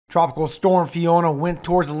Tropical Storm Fiona went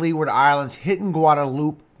towards the Leeward Islands, hitting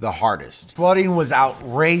Guadeloupe the hardest. Flooding was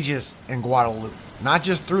outrageous in Guadeloupe, not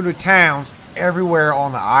just through the towns, everywhere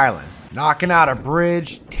on the island. Knocking out a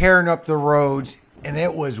bridge, tearing up the roads, and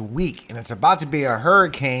it was weak. And it's about to be a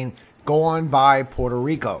hurricane going by Puerto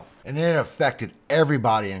Rico. And it affected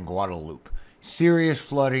everybody in Guadeloupe. Serious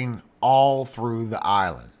flooding all through the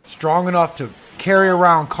island. Strong enough to carry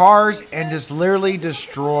around cars and just literally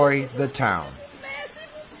destroy the town.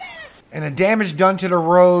 And the damage done to the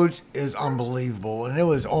roads is unbelievable. And it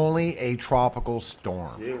was only a tropical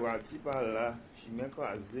storm.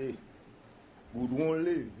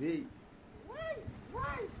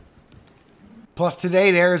 Plus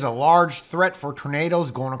today there is a large threat for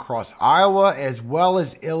tornadoes going across Iowa as well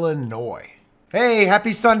as Illinois. Hey,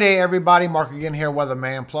 happy Sunday everybody. Mark again here,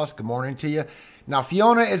 Weatherman Plus. Good morning to you. Now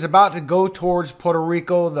Fiona is about to go towards Puerto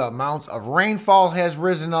Rico. The amounts of rainfall has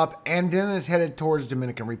risen up and then it's headed towards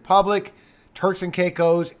Dominican Republic, Turks and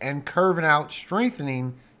Caicos, and curving out,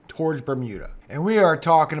 strengthening towards Bermuda. And we are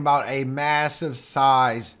talking about a massive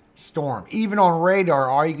size storm. Even on radar,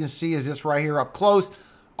 all you can see is this right here up close.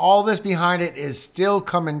 All this behind it is still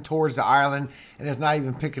coming towards the island and it's not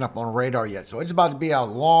even picking up on radar yet. So it's about to be a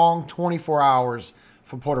long 24 hours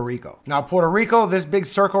for Puerto Rico. Now, Puerto Rico, this big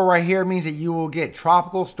circle right here means that you will get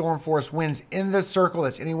tropical storm force winds in this circle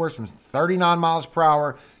that's anywhere from 39 miles per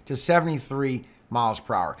hour to 73 miles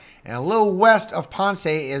per hour. And a little west of Ponce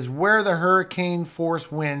is where the hurricane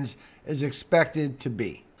force winds is expected to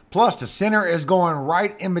be. Plus, the center is going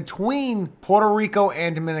right in between Puerto Rico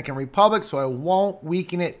and Dominican Republic, so it won't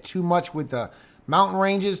weaken it too much with the mountain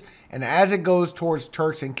ranges. And as it goes towards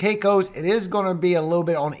Turks and Caicos, it is going to be a little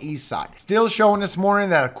bit on the east side. Still showing this morning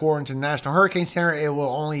that according to the National Hurricane Center, it will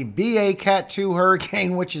only be a Cat 2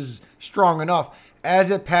 hurricane, which is strong enough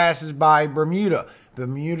as it passes by Bermuda.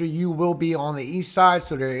 Bermuda, you will be on the east side,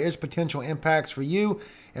 so there is potential impacts for you.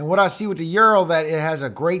 And what I see with the Euro, that it has a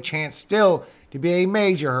great chance still to be a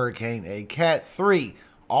major hurricane, a Cat 3,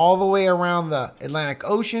 all the way around the Atlantic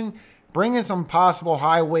Ocean, bringing some possible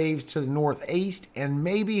high waves to the northeast and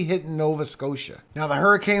maybe hitting Nova Scotia. Now, the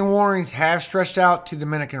hurricane warnings have stretched out to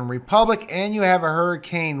Dominican Republic, and you have a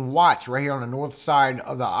hurricane watch right here on the north side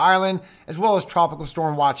of the island, as well as tropical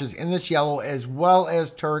storm watches in this yellow, as well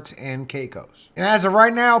as Turks and Caicos. And as of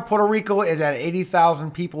right now, Puerto Rico is at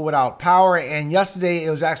 80,000 people without power, and yesterday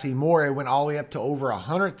it was actually more. It went all the way up to over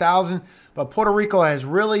 100,000, but Puerto Rico has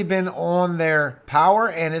really been on their power,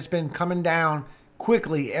 and it's been coming down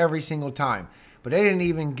quickly every single time. But they didn't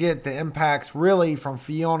even get the impacts really from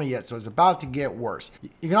Fiona yet, so it's about to get worse.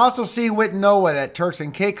 You can also see with NOAA that Turks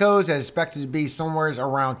and Caicos is expected to be somewhere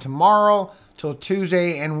around tomorrow till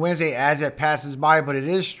Tuesday and Wednesday as it passes by, but it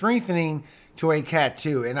is strengthening to a Cat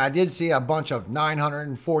 2. And I did see a bunch of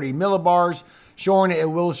 940 millibars showing it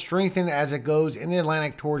will strengthen as it goes in the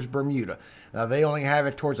Atlantic towards Bermuda. Now, they only have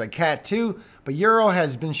it towards a Cat 2, but Euro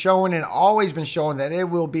has been showing and always been showing that it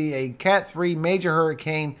will be a Cat 3 major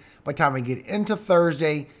hurricane by the time we get into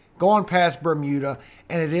Thursday, going past Bermuda,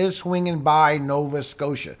 and it is swinging by Nova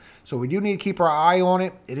Scotia. So we do need to keep our eye on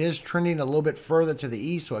it. It is trending a little bit further to the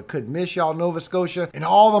east, so it could miss y'all Nova Scotia. And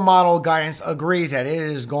all the model guidance agrees that it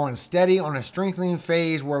is going steady on a strengthening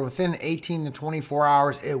phase where within 18 to 24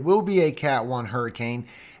 hours, it will be a Cat 1 hurricane.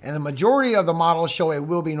 And the majority of the models show it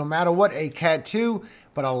will be, no matter what, a Cat 2,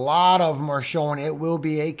 but a lot of them are showing it will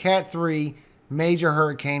be a Cat 3 major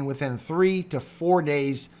hurricane within 3 to 4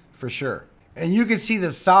 days for sure. And you can see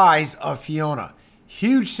the size of Fiona.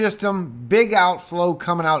 Huge system, big outflow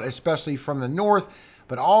coming out, especially from the north.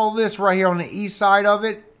 But all this right here on the east side of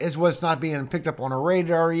it is what's not being picked up on a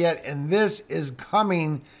radar yet. And this is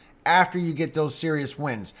coming after you get those serious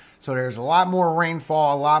winds. So there's a lot more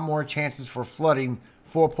rainfall, a lot more chances for flooding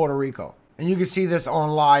for Puerto Rico. And you can see this on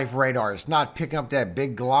live radar. It's not picking up that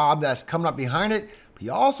big glob that's coming up behind it. But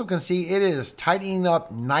you also can see it is tightening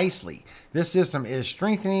up nicely. This system is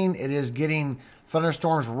strengthening. It is getting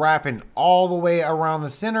thunderstorms wrapping all the way around the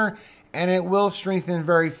center. And it will strengthen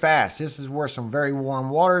very fast. This is where some very warm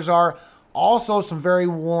waters are. Also some very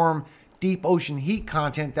warm deep ocean heat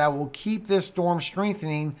content that will keep this storm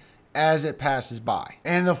strengthening as it passes by.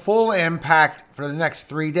 And the full impact for the next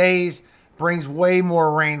 3 days brings way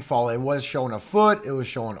more rainfall. It was showing a foot, it was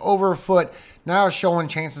showing over a foot. Now it's showing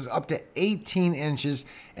chances up to 18 inches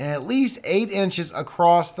and at least 8 inches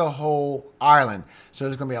across the whole island. So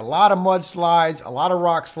there's going to be a lot of mudslides, a lot of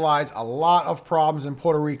rock slides, a lot of problems in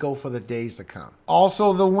Puerto Rico for the days to come.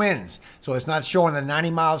 Also the winds. So it's not showing the 90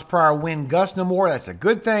 miles per hour wind gust no more. That's a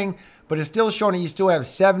good thing, but it's still showing that you still have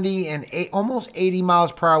 70 and almost 80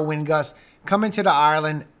 miles per hour wind gusts coming to the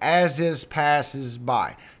island as this passes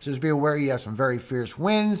by. So just be aware you have some very fierce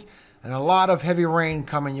winds and a lot of heavy rain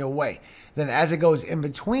coming your way. Then as it goes in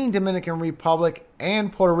between Dominican Republic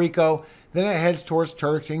and Puerto Rico, then it heads towards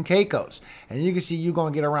Turks and Caicos. And you can see you're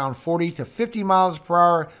going to get around 40 to 50 miles per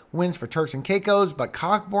hour winds for Turks and Caicos. But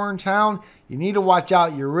Cockburn Town, you need to watch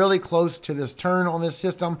out. You're really close to this turn on this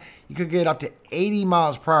system. You could get up to 80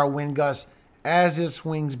 miles per hour wind gusts as it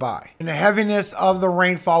swings by. And the heaviness of the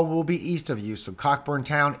rainfall will be east of you. So Cockburn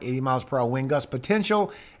Town, 80 miles per hour wind gust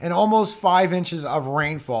potential and almost 5 inches of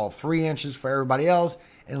rainfall, 3 inches for everybody else,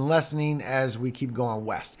 and lessening as we keep going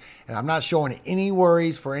west. And I'm not showing any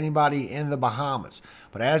worries for anybody in the Bahamas.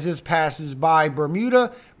 But as this passes by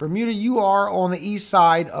Bermuda, you are on the east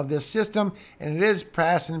side of this system, and it is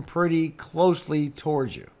passing pretty closely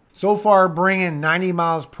towards you. So far bringing 90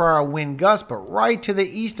 miles per hour wind gusts, but right to the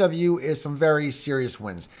east of you is some very serious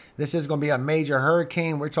winds. This is going to be a major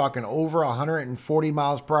hurricane. We're talking over 140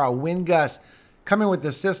 miles per hour wind gusts coming with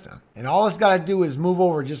this system. And all it's got to do is move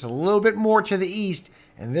over just a little bit more to the east,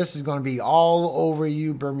 and this is going to be all over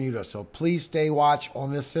you, Bermuda. So please stay watch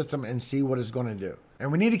on this system and see what it's going to do.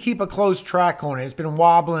 And we need to keep a close track on it. It's been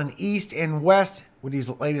wobbling east and west with these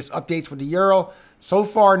latest updates with the Euro. So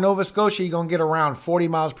far, Nova Scotia, you're going to get around 40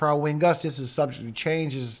 miles per hour wind gusts. This is subject to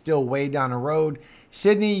change. This is still way down the road.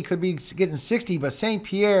 Sydney, you could be getting 60, but St.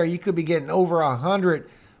 Pierre, you could be getting over 100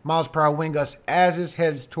 miles per hour wind gusts as this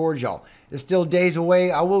heads towards y'all. It's still days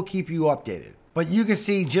away. I will keep you updated. But you can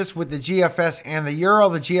see just with the GFS and the Euro,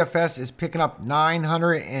 the GFS is picking up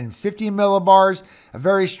 950 millibars, a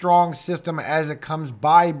very strong system as it comes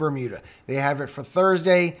by Bermuda. They have it for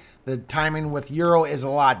Thursday. The timing with Euro is a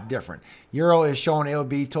lot different. Euro is showing it will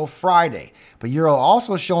be till Friday. But Euro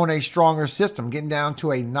also showing a stronger system, getting down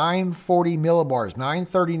to a 940 millibars,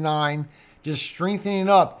 939, just strengthening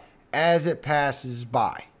up as it passes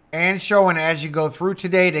by. And showing as you go through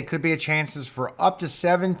today, there could be a chances for up to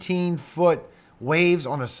 17-foot waves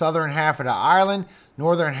on the southern half of the island.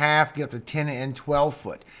 Northern half get up to 10 and 12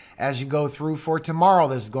 foot. As you go through for tomorrow,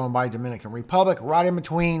 this is going by Dominican Republic. Right in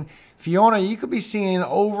between Fiona, you could be seeing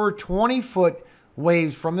over 20-foot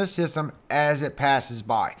waves from the system as it passes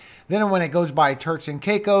by. Then when it goes by Turks and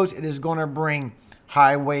Caicos, it is going to bring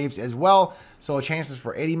high waves as well. So chances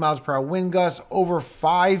for 80 miles per hour wind gusts, over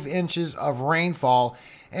 5 inches of rainfall,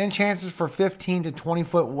 and chances for 15 to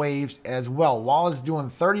 20-foot waves as well, while it's doing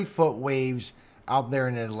 30-foot waves out there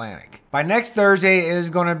in the Atlantic. By next Thursday, it is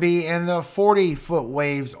going to be in the 40-foot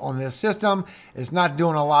waves on this system. It's not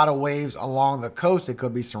doing a lot of waves along the coast. It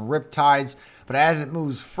could be some rip tides, but as it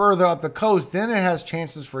moves further up the coast, then it has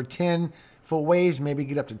chances for 10-foot waves, maybe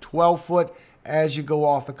get up to 12 foot as you go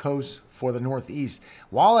off the coast for the northeast,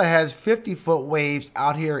 while it has 50-foot waves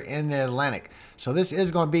out here in the Atlantic. So this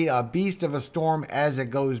is going to be a beast of a storm as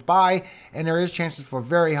it goes by, and there is chances for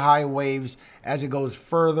very high waves as it goes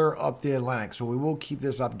further up the Atlantic. So we will keep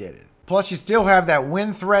this updated. Plus, you still have that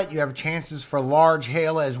wind threat. You have chances for large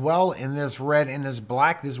hail as well in this red and this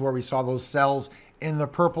black. This is where we saw those cells in the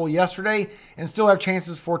purple yesterday, and still have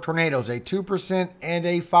chances for tornadoes, a 2% and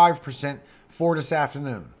a 5% for this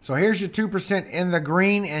afternoon. So here's your 2% in the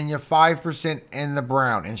green and your 5% in the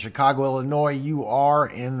brown. In Chicago, Illinois, you are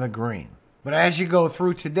in the green. But as you go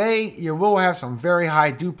through today, you will have some very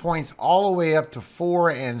high dew points all the way up to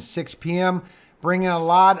 4 and 6 p.m., bringing a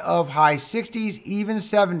lot of high 60s, even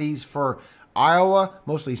 70s for Iowa,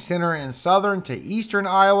 mostly center and southern to eastern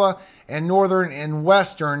Iowa, and northern and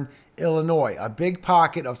western Illinois. A big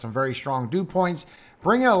pocket of some very strong dew points,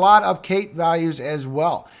 bringing a lot of Cape values as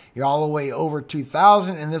well. You're all the way over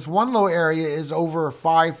 2,000, and this one low area is over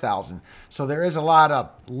 5,000. So there is a lot of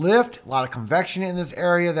lift, a lot of convection in this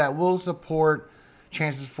area that will support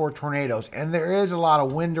chances for tornadoes. And there is a lot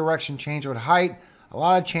of wind direction change with height, a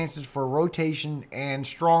lot of chances for rotation and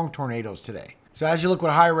strong tornadoes today. So as you look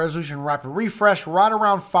with high resolution rapid refresh, right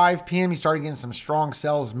around 5 p.m., you start getting some strong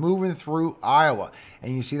cells moving through Iowa.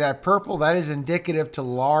 And you see that purple, that is indicative to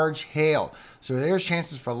large hail. So there's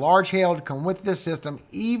chances for large hail to come with this system,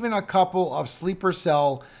 even a couple of sleeper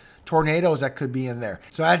cell tornadoes that could be in there.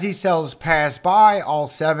 So as these cells pass by, all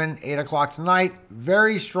 7, 8 o'clock tonight,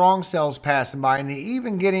 very strong cells passing by, and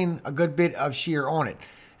even getting a good bit of shear on it.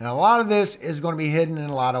 And a lot of this is going to be hidden in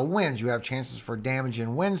a lot of winds. You have chances for damage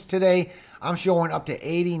in winds today. I'm showing up to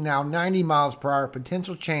 80, now 90 miles per hour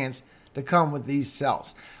potential chance to come with these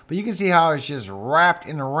cells. But you can see how it's just wrapped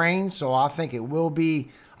in the rain. So I think it will be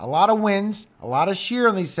a lot of winds, a lot of shear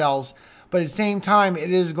on these cells. But at the same time, it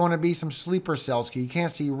is going to be some sleeper cells. You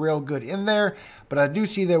can't see real good in there. But I do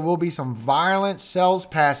see there will be some violent cells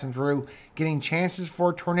passing through, getting chances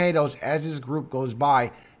for tornadoes as this group goes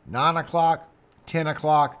by. 9 o'clock. 10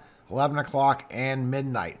 o'clock, 11 o'clock, and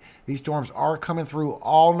midnight. These storms are coming through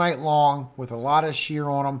all night long with a lot of shear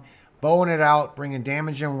on them, bowing it out, bringing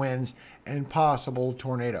damaging winds and possible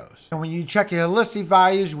tornadoes. And when you check your holistic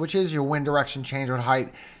values, which is your wind direction change with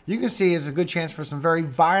height, you can see it's a good chance for some very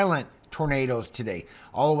violent tornadoes today,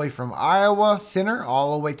 all the way from Iowa center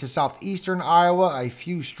all the way to southeastern Iowa, a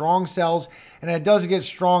few strong cells, and it does get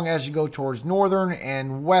strong as you go towards northern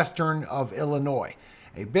and western of Illinois.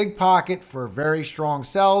 A big pocket for very strong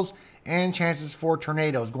cells and chances for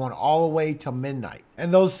tornadoes going all the way to midnight.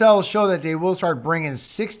 And those cells show that they will start bringing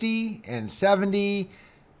 60 and 70,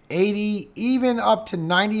 80, even up to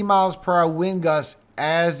 90 miles per hour wind gusts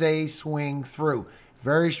as they swing through.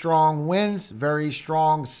 Very strong winds, very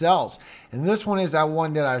strong cells. And this one is that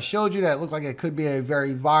one that I showed you that looked like it could be a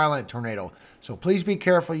very violent tornado. So please be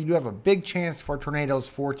careful. You do have a big chance for tornadoes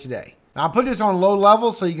for today. Now, I put this on low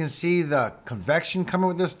level so you can see the convection coming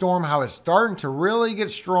with this storm, how it's starting to really get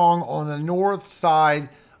strong on the north side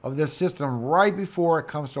of this system right before it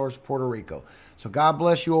comes towards Puerto Rico. So God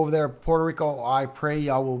bless you over there, Puerto Rico. I pray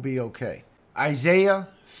y'all will be okay. Isaiah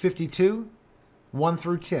 52, 1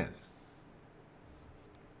 through 10.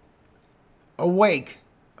 Awake,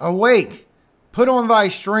 awake, put on thy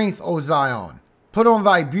strength, O Zion. Put on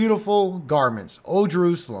thy beautiful garments, O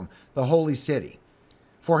Jerusalem, the holy city.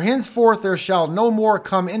 For henceforth there shall no more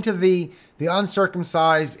come into thee the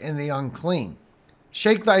uncircumcised and the unclean.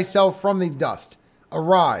 Shake thyself from the dust.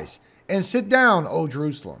 Arise, and sit down, O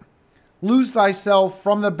Jerusalem. Loose thyself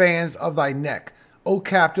from the bands of thy neck, O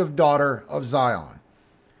captive daughter of Zion.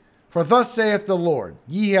 For thus saith the Lord,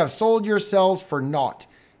 ye have sold yourselves for naught.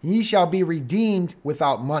 Ye shall be redeemed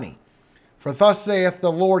without money. For thus saith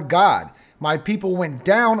the Lord God, my people went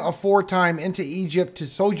down aforetime into Egypt to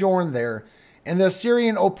sojourn there, and the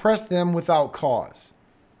Assyrian oppressed them without cause.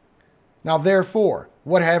 Now therefore,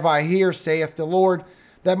 what have I here, saith the Lord,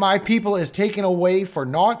 that my people is taken away for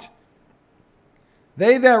naught?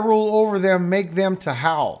 They that rule over them make them to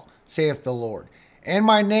howl, saith the Lord, and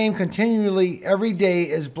my name continually every day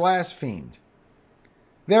is blasphemed.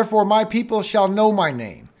 Therefore my people shall know my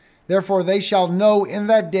name. Therefore they shall know in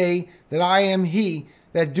that day that I am he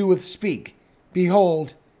that doeth speak.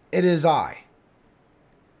 Behold, it is I.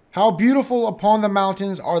 How beautiful upon the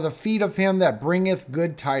mountains are the feet of him that bringeth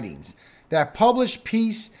good tidings, that publish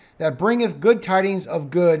peace, that bringeth good tidings of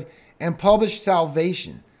good, and publish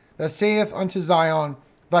salvation, that saith unto Zion,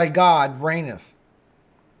 thy God reigneth.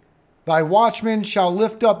 Thy watchmen shall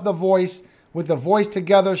lift up the voice, with the voice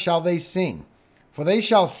together shall they sing. For they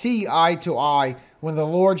shall see eye to eye, when the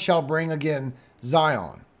Lord shall bring again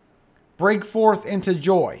Zion. Break forth into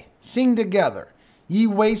joy, sing together, ye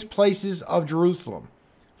waste places of Jerusalem.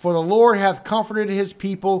 For the Lord hath comforted his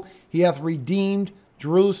people, he hath redeemed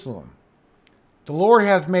Jerusalem. The Lord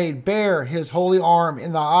hath made bare his holy arm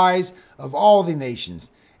in the eyes of all the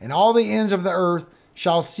nations, and all the ends of the earth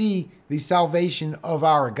shall see the salvation of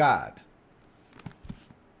our God.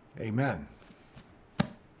 Amen.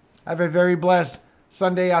 Have a very blessed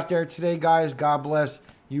Sunday out there today, guys. God bless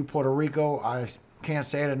you, Puerto Rico. I can't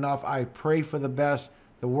say it enough. I pray for the best.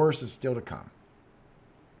 The worst is still to come.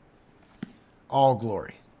 All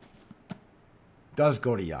glory does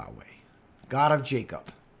go to Yahweh, God of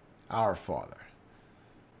Jacob, our Father.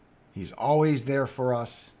 He's always there for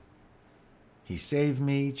us. He saved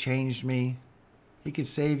me, changed me. He can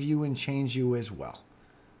save you and change you as well.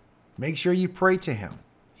 Make sure you pray to him.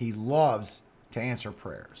 He loves to answer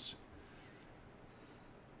prayers.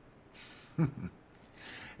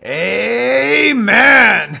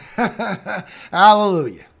 Amen.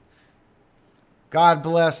 Hallelujah. God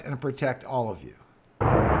bless and protect all of you.